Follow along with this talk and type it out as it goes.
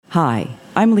Hi,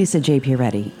 I'm Lisa J.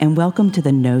 Pieretti, and welcome to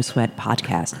the No Sweat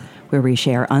Podcast, where we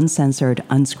share uncensored,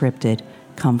 unscripted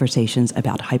conversations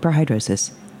about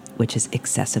hyperhidrosis, which is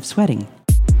excessive sweating.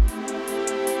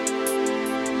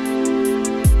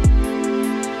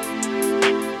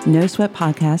 No Sweat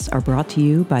Podcasts are brought to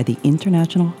you by the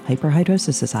International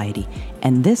Hyperhidrosis Society,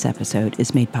 and this episode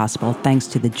is made possible thanks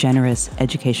to the generous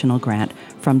educational grant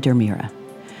from Dermira.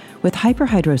 With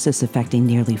hyperhidrosis affecting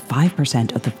nearly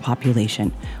 5% of the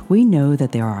population, we know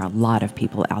that there are a lot of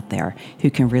people out there who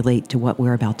can relate to what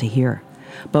we're about to hear.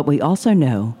 But we also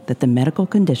know that the medical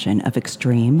condition of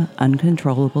extreme,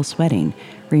 uncontrollable sweating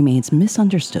remains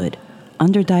misunderstood,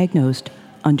 underdiagnosed,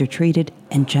 undertreated,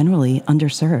 and generally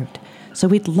underserved. So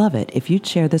we'd love it if you'd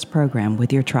share this program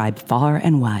with your tribe far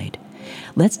and wide.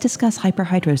 Let's discuss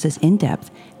hyperhidrosis in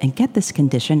depth and get this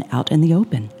condition out in the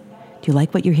open. Do you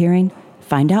like what you're hearing?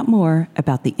 Find out more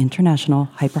about the International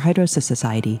Hyperhidrosis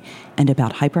Society and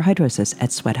about hyperhidrosis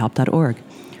at sweathelp.org.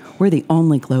 We're the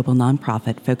only global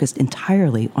nonprofit focused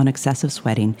entirely on excessive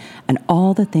sweating and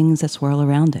all the things that swirl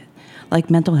around it, like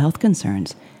mental health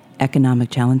concerns,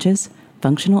 economic challenges,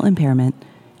 functional impairment,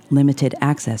 limited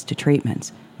access to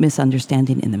treatments,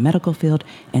 misunderstanding in the medical field,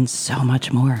 and so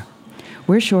much more.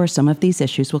 We're sure some of these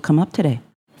issues will come up today.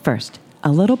 First,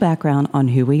 a little background on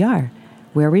who we are,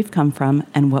 where we've come from,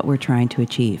 and what we're trying to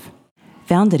achieve.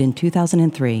 Founded in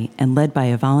 2003 and led by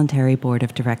a voluntary board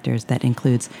of directors that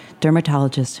includes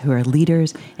dermatologists who are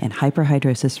leaders in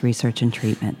hyperhidrosis research and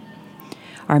treatment.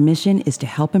 Our mission is to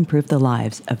help improve the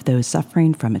lives of those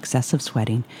suffering from excessive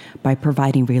sweating by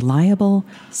providing reliable,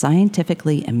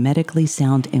 scientifically and medically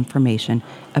sound information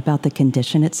about the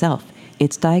condition itself,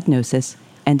 its diagnosis,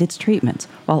 and its treatments,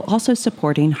 while also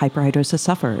supporting hyperhidrosis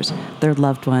sufferers, their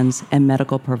loved ones, and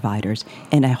medical providers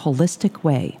in a holistic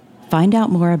way. Find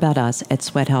out more about us at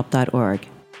sweathelp.org.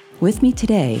 With me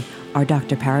today are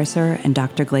Dr. Pariser and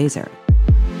Dr. Glazer.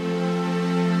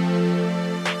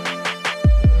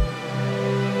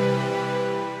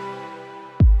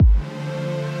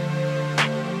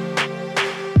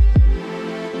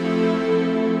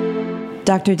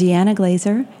 Dr. Deanna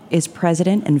Glazer is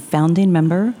president and founding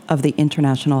member of the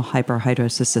International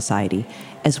Hyperhidrosis Society,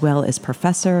 as well as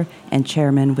professor and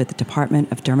chairman with the Department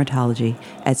of Dermatology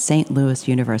at St. Louis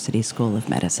University School of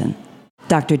Medicine.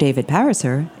 Dr. David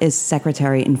Pariser is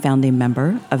secretary and founding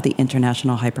member of the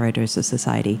International Hyperhidrosis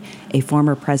Society, a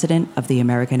former president of the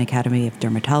American Academy of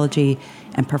Dermatology,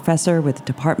 and professor with the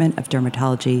Department of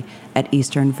Dermatology at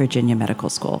Eastern Virginia Medical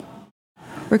School.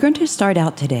 We're going to start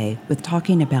out today with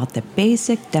talking about the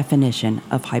basic definition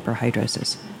of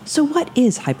hyperhidrosis. So what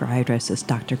is hyperhidrosis,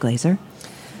 Dr. Glazer?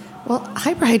 Well,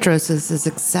 hyperhidrosis is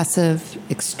excessive,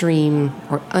 extreme,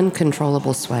 or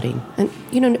uncontrollable sweating. And,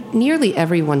 nearly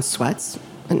everyone sweats.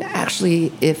 And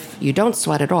actually, if you don't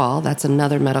sweat at all, that's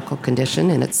another medical condition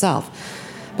in itself.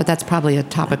 But that's probably a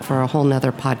topic for a whole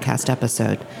nother podcast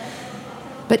episode.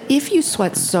 But if you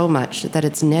sweat so much that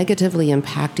it's negatively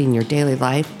impacting your daily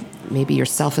life, maybe your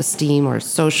self-esteem or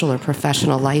social or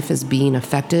professional life is being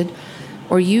affected,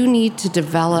 or you need to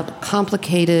develop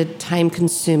complicated,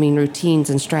 time-consuming routines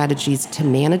and strategies to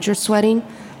manage your sweating,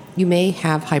 you may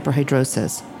have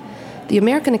hyperhidrosis. The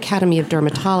American Academy of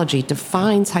Dermatology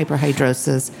defines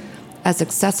hyperhidrosis as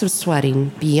excessive sweating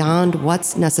beyond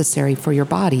what's necessary for your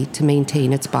body to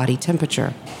maintain its body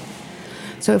temperature.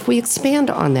 So if we expand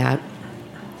on that,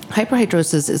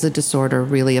 hyperhidrosis is a disorder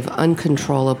really of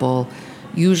uncontrollable,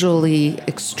 usually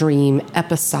extreme,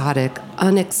 episodic,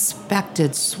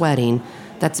 unexpected sweating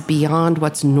that's beyond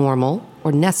what's normal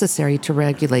or necessary to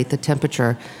regulate the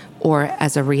temperature or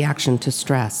as a reaction to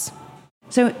stress.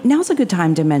 So now's a good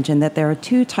time to mention that there are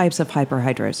two types of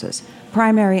hyperhidrosis,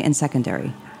 primary and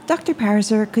secondary. Dr.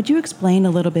 Pariser, could you explain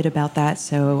a little bit about that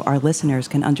so our listeners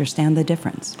can understand the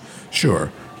difference?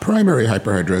 Sure. Primary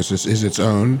hyperhidrosis is its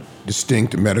own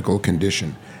distinct medical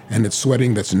condition, and it's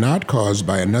sweating that's not caused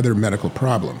by another medical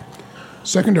problem.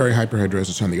 Secondary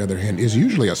hyperhidrosis, on the other hand, is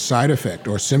usually a side effect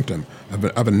or symptom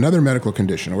of another medical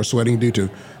condition or sweating due to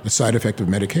a side effect of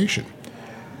medication.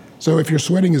 So if your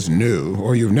sweating is new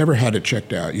or you've never had it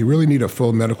checked out, you really need a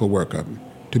full medical workup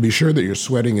to be sure that your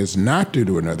sweating is not due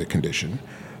to another condition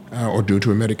or due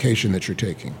to a medication that you're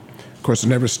taking. Of course,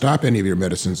 never stop any of your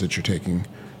medicines that you're taking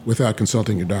without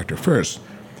consulting your doctor first.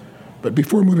 But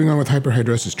before moving on with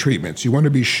hyperhidrosis treatments, you want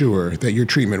to be sure that your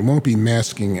treatment won't be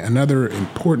masking another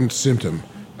important symptom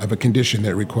of a condition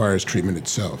that requires treatment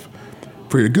itself.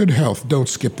 For your good health, don't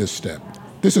skip this step.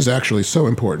 This is actually so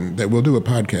important that we'll do a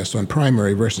podcast on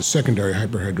primary versus secondary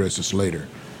hyperhidrosis later.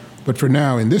 But for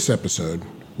now, in this episode,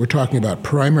 we're talking about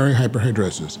primary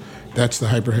hyperhidrosis. That's the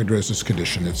hyperhidrosis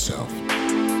condition itself.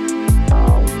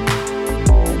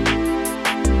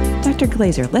 Dr.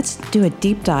 Glaser, let's do a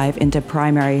deep dive into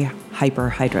primary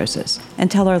hyperhidrosis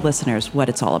and tell our listeners what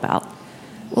it's all about.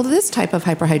 Well, this type of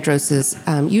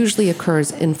hyperhidrosis usually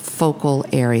occurs in focal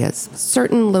areas,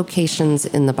 certain locations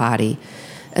in the body.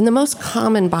 And the most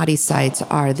common body sites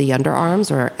are the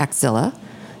underarms or axilla,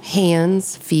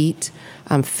 hands, feet,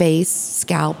 face,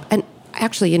 scalp, and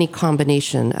actually any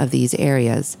combination of these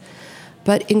areas.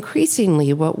 But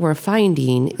increasingly, what we're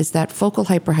finding is that focal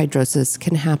hyperhidrosis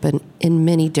can happen in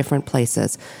many different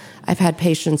places. I've had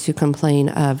patients who complain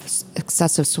of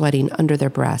excessive sweating under their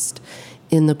breast,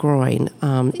 in the groin,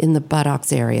 in the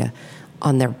buttocks area,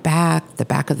 on their back, the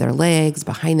back of their legs,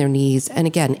 behind their knees, and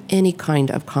again, any kind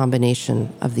of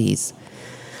combination of these.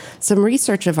 Some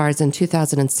research of ours in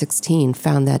 2016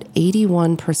 found that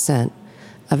 81%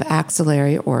 of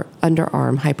axillary or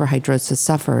underarm hyperhidrosis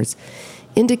sufferers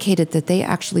indicated that they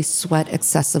actually sweat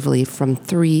excessively from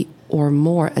 3 or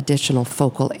more additional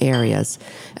focal areas.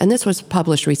 And this was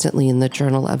published recently in the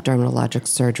Journal of Dermatologic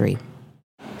Surgery.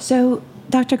 So,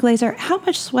 Dr. Glaser, how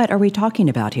much sweat are we talking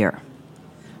about here?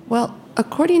 Well,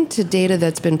 according to data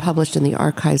that's been published in the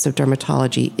Archives of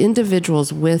Dermatology,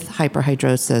 individuals with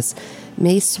hyperhidrosis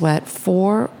may sweat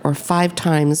 4 or 5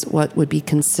 times what would be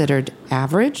considered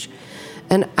average.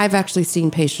 And I've actually seen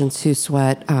patients who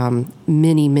sweat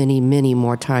many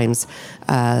more times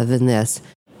than this.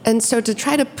 And so to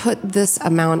try to put this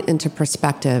amount into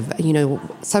perspective,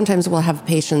 sometimes we'll have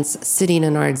patients sitting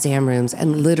in our exam rooms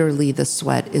and literally the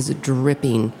sweat is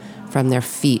dripping from their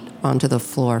feet onto the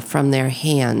floor, from their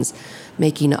hands,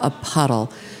 making a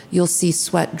puddle. You'll see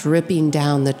sweat dripping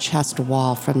down the chest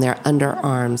wall from their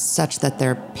underarms such that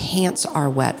their pants are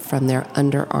wet from their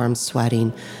underarm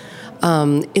sweating.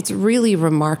 It's really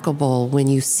remarkable when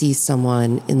you see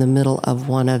someone in the middle of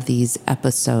one of these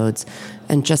episodes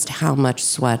and just how much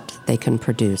sweat they can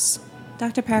produce.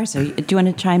 Dr. Pariser, do you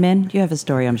want to chime in? You have a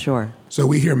story, I'm sure. So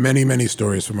we hear many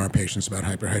stories from our patients about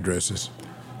hyperhidrosis.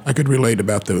 I could relate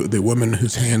about the woman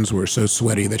whose hands were so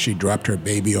sweaty that she dropped her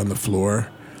baby on the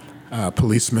floor, a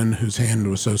policeman whose hand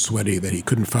was so sweaty that he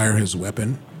couldn't fire his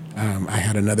weapon. I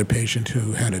had another patient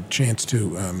who had a chance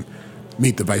to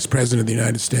meet the Vice President of the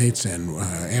United States, and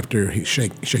after he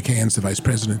shake hands, the Vice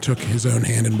President took his own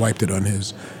hand and wiped it on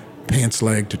his pants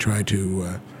leg to try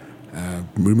to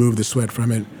remove the sweat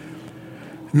from it.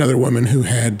 Another woman who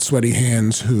had sweaty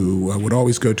hands who would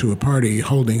always go to a party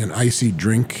holding an icy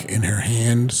drink in her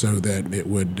hand so that it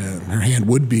would her hand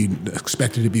would be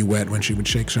expected to be wet when she would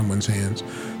shake someone's hands.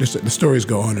 Just the stories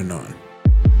go on and on.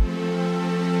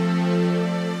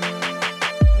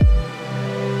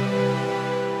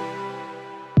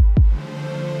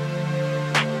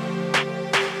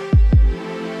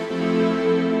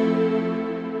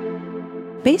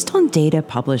 Based on data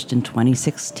published in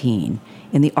 2016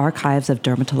 in the Archives of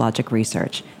Dermatologic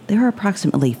Research, there are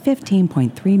approximately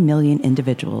 15.3 million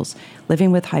individuals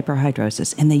living with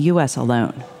hyperhidrosis in the U.S.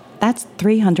 alone. That's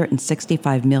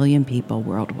 365 million people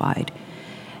worldwide,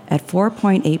 at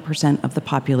 4.8% of the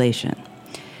population.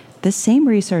 This same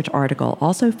research article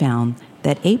also found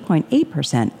that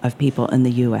 8.8% of people in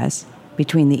the U.S.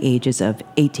 between the ages of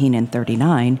 18 and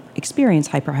 39 experience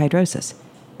hyperhidrosis.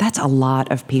 That's a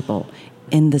lot of people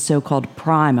in the so-called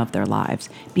prime of their lives,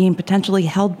 being potentially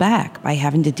held back by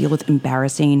having to deal with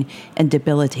embarrassing and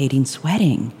debilitating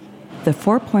sweating. The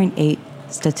 4.8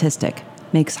 statistic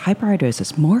makes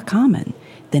hyperhidrosis more common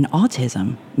than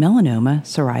autism, melanoma,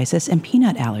 psoriasis, and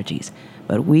peanut allergies,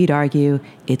 but we'd argue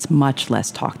it's much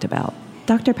less talked about.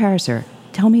 Dr. Pariser,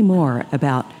 tell me more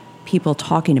about people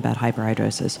talking about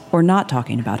hyperhidrosis or not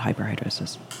talking about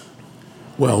hyperhidrosis.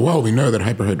 Well, while we know that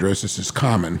hyperhidrosis is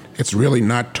common, it's really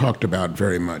not talked about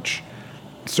very much,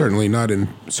 certainly not in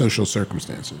social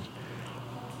circumstances.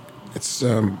 It's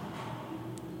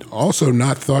also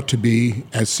not thought to be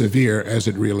as severe as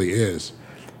it really is.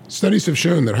 Studies have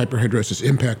shown that hyperhidrosis'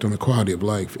 impact on the quality of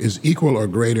life is equal or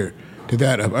greater to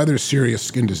that of other serious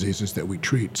skin diseases that we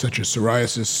treat, such as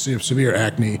psoriasis, severe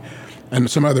acne,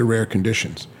 and some other rare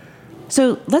conditions.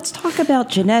 So let's talk about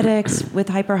genetics with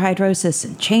hyperhidrosis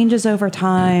and changes over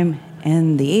time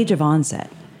and the age of onset.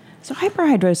 So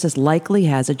hyperhidrosis likely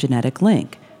has a genetic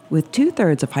link, with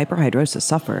 2/3 of hyperhidrosis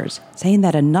sufferers saying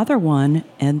that another one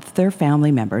and their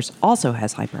family members also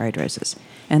has hyperhidrosis.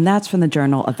 And that's from the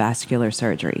Journal of Vascular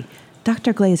Surgery.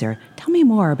 Dr. Glaser, tell me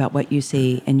more about what you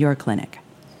see in your clinic.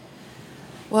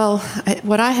 Well,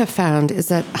 what I have found is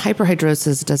that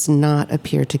hyperhidrosis does not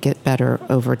appear to get better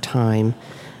over time.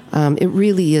 It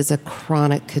really is a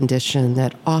chronic condition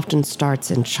that often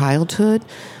starts in childhood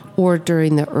or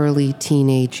during the early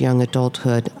teenage, young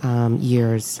adulthood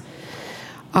years.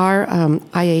 Our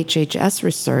IHHS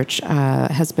research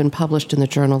has been published in the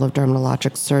Journal of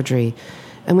Dermatologic Surgery,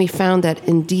 and we found that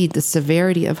indeed the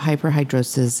severity of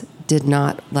hyperhidrosis did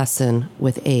not lessen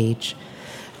with age.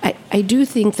 I do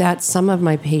think that some of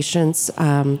my patients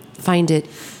find it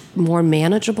more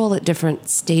manageable at different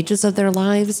stages of their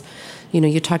lives.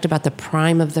 You talked about the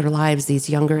prime of their lives, these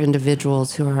younger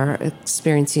individuals who are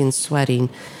experiencing sweating.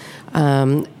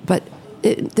 But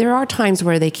there are times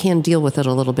where they can deal with it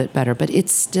a little bit better, but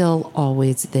it's still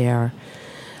always there.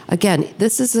 Again,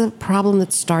 this is a problem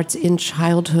that starts in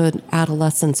childhood,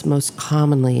 adolescence most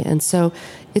commonly. And so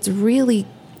it's really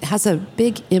has a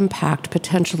big impact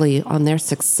potentially on their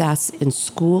success in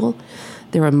school,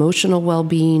 their emotional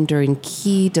well-being during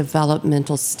key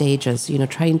developmental stages,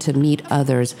 trying to meet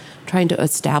others, trying to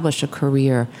establish a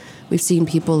career. We've seen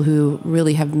people who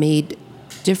really have made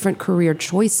different career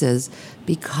choices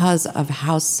because of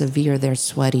how severe their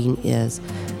sweating is.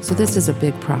 So this is a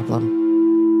big problem.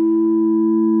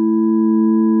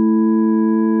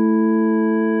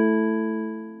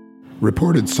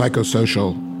 Reported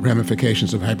psychosocial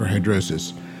ramifications of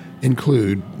hyperhidrosis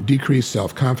include decreased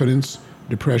self-confidence,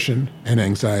 depression, and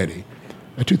anxiety.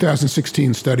 A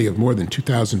 2016 study of more than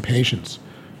 2,000 patients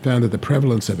found that the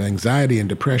prevalence of anxiety and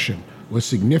depression was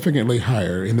significantly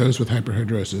higher in those with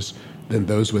hyperhidrosis than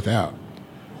those without.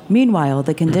 Meanwhile,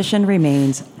 the condition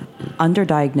remains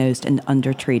underdiagnosed and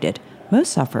undertreated.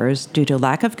 Most sufferers, due to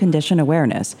lack of condition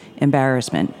awareness,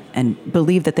 embarrassment, and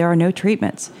believe that there are no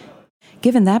treatments.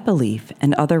 Given that belief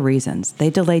and other reasons, they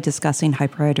delay discussing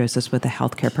hyperhidrosis with a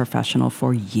healthcare professional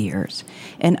for years.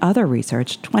 In other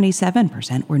research,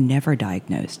 27% were never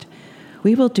diagnosed.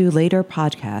 We will do later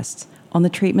podcasts on the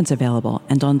treatments available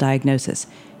and on diagnosis,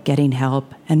 getting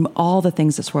help, and all the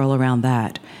things that swirl around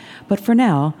that. But for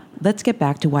now, let's get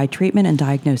back to why treatment and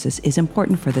diagnosis is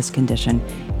important for this condition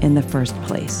in the first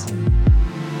place.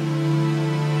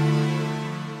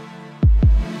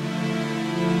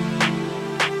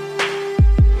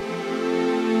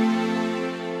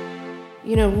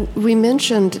 We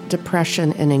mentioned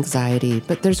depression and anxiety,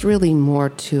 but there's really more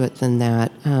to it than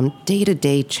that.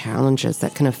 Day-to-day challenges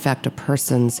that can affect a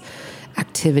person's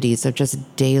activities of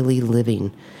just daily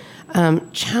living.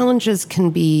 Challenges can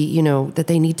be, that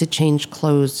they need to change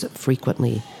clothes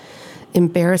frequently.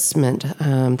 Embarrassment,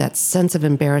 that sense of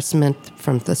embarrassment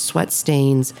from the sweat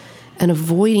stains, and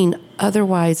avoiding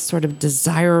otherwise sort of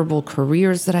desirable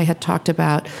careers that I had talked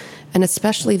about, and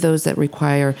especially those that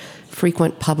require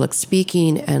frequent public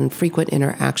speaking and frequent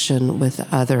interaction with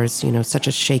others, such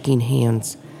as shaking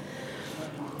hands.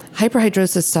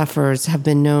 Hyperhidrosis sufferers have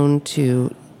been known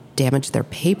to damage their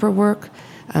paperwork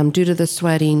due to the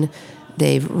sweating.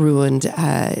 They've ruined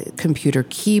computer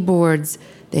keyboards.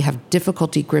 They have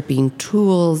difficulty gripping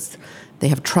tools. They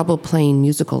have trouble playing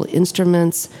musical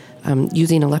instruments,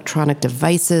 using electronic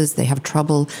devices. They have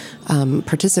trouble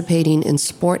participating in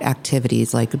sport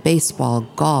activities like baseball,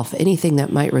 golf, anything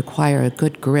that might require a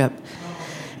good grip.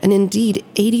 And indeed,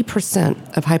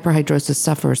 80% of hyperhidrosis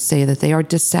sufferers say that they are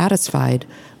dissatisfied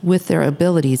with their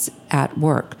abilities at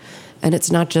work. And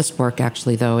it's not just work,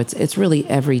 actually, though. It's really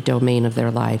every domain of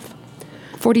their life.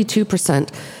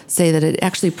 42% say that it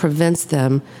actually prevents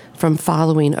them from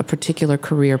following a particular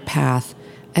career path.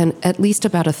 And at least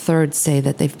about a third say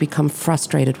that they've become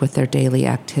frustrated with their daily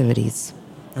activities.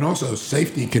 And also,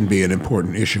 safety can be an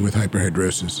important issue with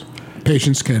hyperhidrosis.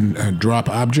 Patients can drop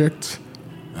objects.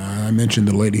 I mentioned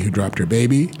the lady who dropped her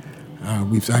baby.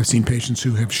 I've seen patients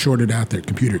who have shorted out their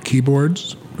computer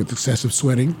keyboards with excessive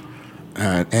sweating.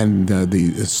 And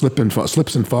the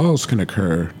slips and falls can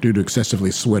occur due to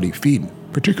excessively sweaty feet,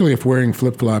 particularly if wearing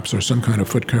flip-flops or some kind of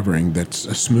foot covering that's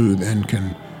smooth and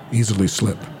can easily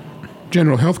slip.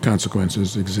 General health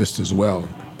consequences exist as well.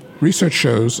 Research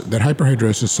shows that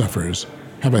hyperhidrosis sufferers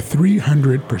have a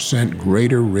 300%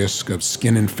 greater risk of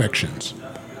skin infections.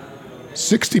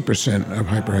 60% of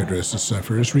hyperhidrosis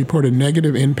sufferers report a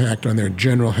negative impact on their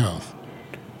general health.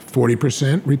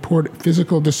 40% report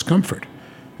physical discomfort,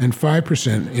 and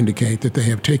 5% indicate that they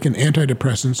have taken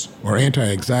antidepressants or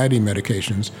anti-anxiety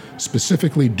medications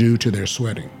specifically due to their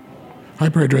sweating.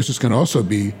 Hyperhidrosis can also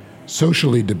be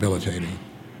socially debilitating.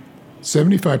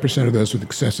 75% of those with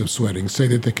excessive sweating say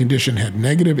that the condition had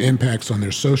negative impacts on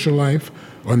their social life,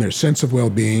 on their sense of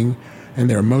well-being, and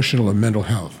their emotional and mental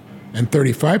health. And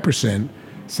 35%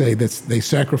 say that they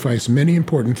sacrifice many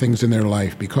important things in their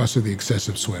life because of the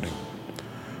excessive sweating.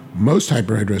 Most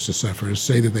hyperhidrosis sufferers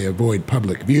say that they avoid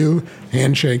public view,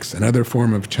 handshakes, and other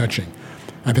form of touching.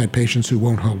 I've had patients who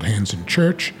won't hold hands in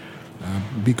church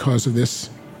because of this.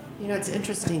 It's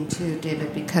interesting, too,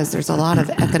 David, because there's a lot of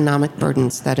economic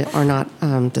burdens that are not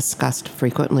discussed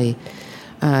frequently.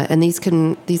 And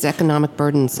these economic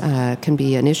burdens can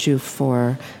be an issue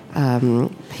for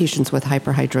patients with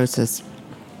hyperhidrosis.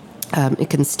 It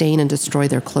can stain and destroy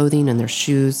their clothing and their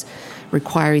shoes,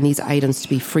 requiring these items to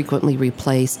be frequently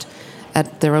replaced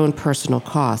at their own personal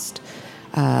cost.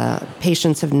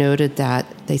 Patients have noted that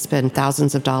they spend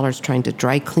thousands of dollars trying to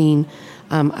dry clean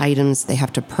items. They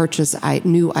have to purchase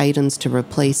new items to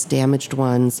replace damaged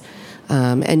ones.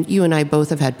 And you and I both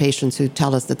have had patients who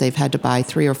tell us that they've had to buy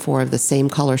 3 or 4 of the same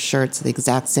color shirts, the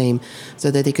exact same,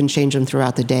 so that they can change them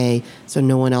throughout the day so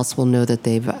no one else will know that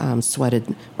they've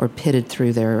sweated or pitted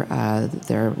through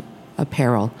their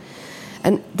apparel.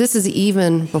 And this is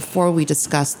even before we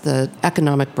discuss the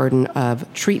economic burden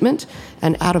of treatment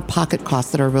and out-of-pocket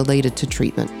costs that are related to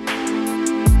treatment.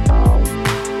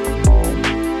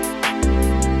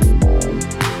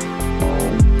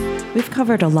 We've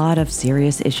covered a lot of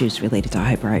serious issues related to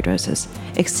hyperhidrosis.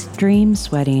 Extreme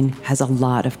sweating has a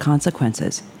lot of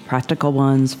consequences, practical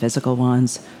ones, physical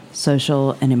ones,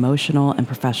 social and emotional and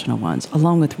professional ones,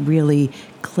 along with really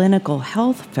clinical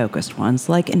health-focused ones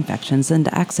like infections and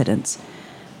accidents.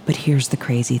 But here's the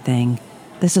crazy thing.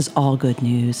 This is all good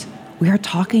news. We are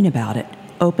talking about it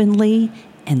openly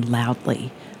and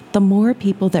loudly. The more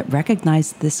people that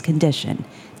recognize this condition,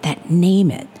 that name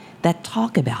it, that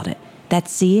talk about it, that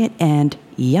see it and,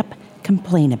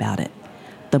 complain about it,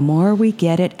 the more we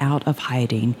get it out of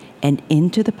hiding and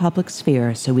into the public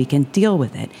sphere so we can deal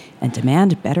with it and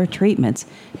demand better treatments,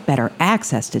 better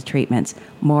access to treatments,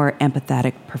 more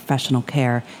empathetic professional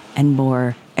care, and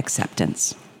more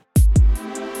acceptance.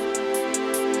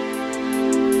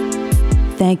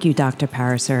 Thank you, Dr.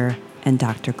 Pariser and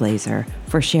Dr. Glaser,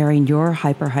 for sharing your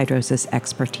hyperhidrosis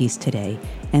expertise today.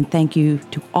 And thank you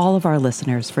to all of our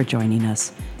listeners for joining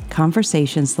us.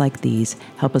 Conversations like these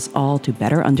help us all to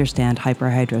better understand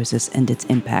hyperhidrosis and its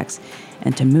impacts,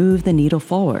 and to move the needle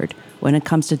forward when it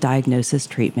comes to diagnosis,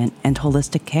 treatment, and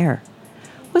holistic care.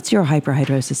 What's your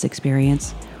hyperhidrosis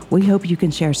experience? We hope you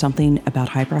can share something about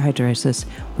hyperhidrosis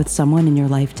with someone in your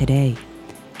life today.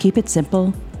 Keep it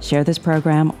simple. Share this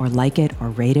program or like it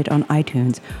or rate it on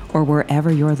iTunes or wherever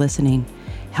you're listening.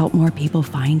 Help more people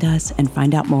find us and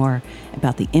find out more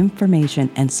about the information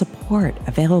and support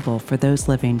available for those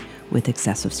living with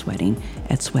excessive sweating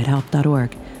at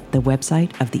sweathelp.org, the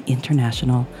website of the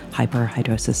International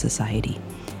Hyperhidrosis Society.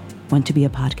 Want to be a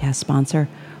podcast sponsor?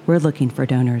 We're looking for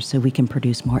donors so we can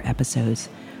produce more episodes.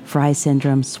 Fry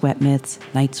syndrome, sweat myths,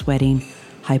 night sweating,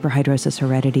 hyperhidrosis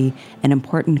heredity, and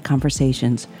important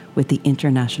conversations with the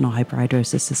International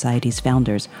Hyperhidrosis Society's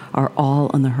founders are all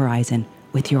on the horizon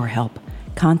with your help.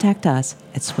 Contact us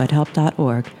at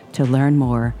sweathelp.org to learn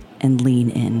more and lean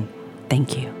in.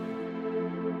 Thank you.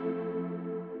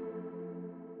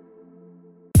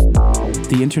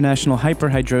 The International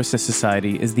Hyperhidrosis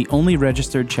Society is the only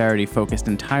registered charity focused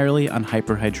entirely on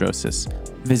hyperhidrosis.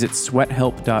 Visit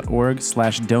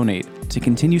sweathelp.org/donate to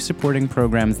continue supporting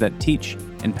programs that teach,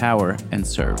 empower, and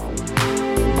serve.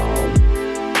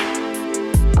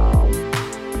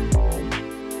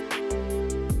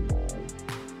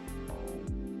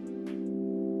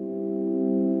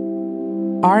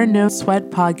 Our No Sweat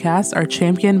podcasts are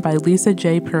championed by Lisa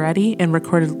J. Peretti and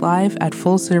recorded live at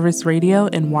Full Service Radio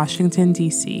in Washington,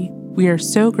 D.C. We are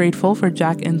so grateful for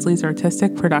Jack Inslee's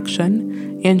artistic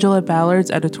production, Angela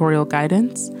Ballard's editorial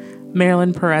guidance,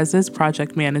 Marilyn Perez's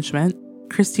project management,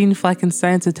 Christine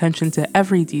Fleckenstein's attention to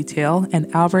every detail,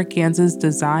 and Albert Ganz's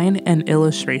design and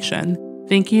illustration.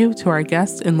 Thank you to our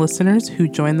guests and listeners who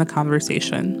joined the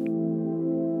conversation.